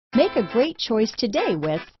Make a great choice today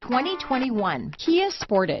with 2021 Kia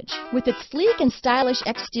Sportage. With its sleek and stylish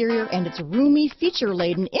exterior and its roomy,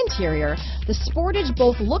 feature-laden interior, the Sportage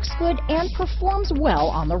both looks good and performs well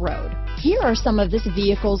on the road. Here are some of this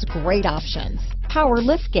vehicle's great options: power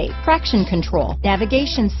liftgate, traction control,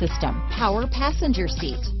 navigation system, power passenger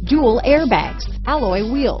seat, dual airbags, alloy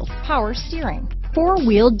wheels, power steering,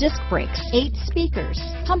 four-wheel disc brakes, 8 speakers,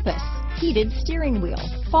 compass, heated steering wheel,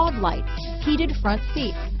 fog lights, heated front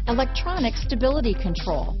seats, electronic stability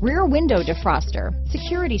control, rear window defroster,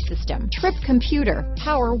 security system, trip computer,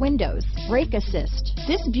 power windows, brake assist.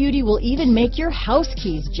 This beauty will even make your house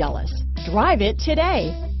keys jealous. Drive it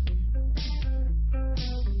today.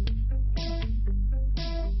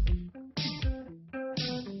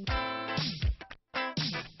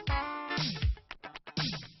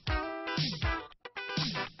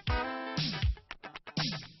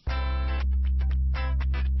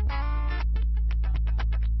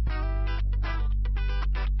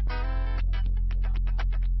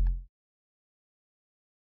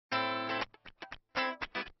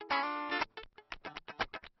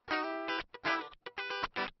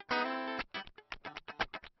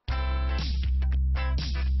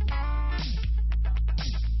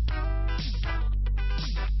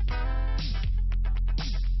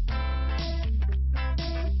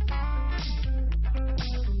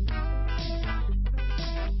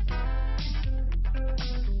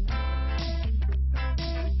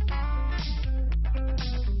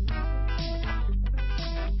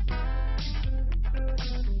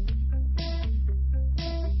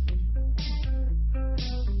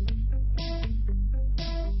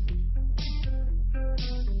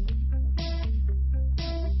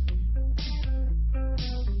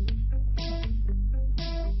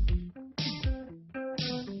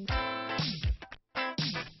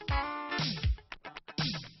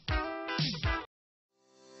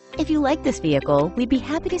 If you like this vehicle, we'd be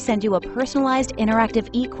happy to send you a personalized interactive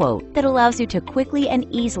e-quote that allows you to quickly and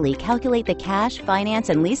easily calculate the cash, finance,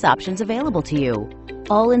 and lease options available to you.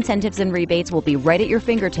 All incentives and rebates will be right at your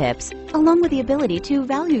fingertips, along with the ability to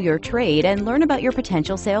value your trade and learn about your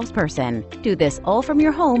potential salesperson. Do this all from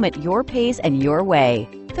your home at your pace and your way.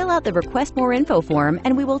 Fill out the Request More Info form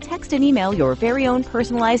and we will text and email your very own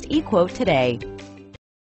personalized e-quote today.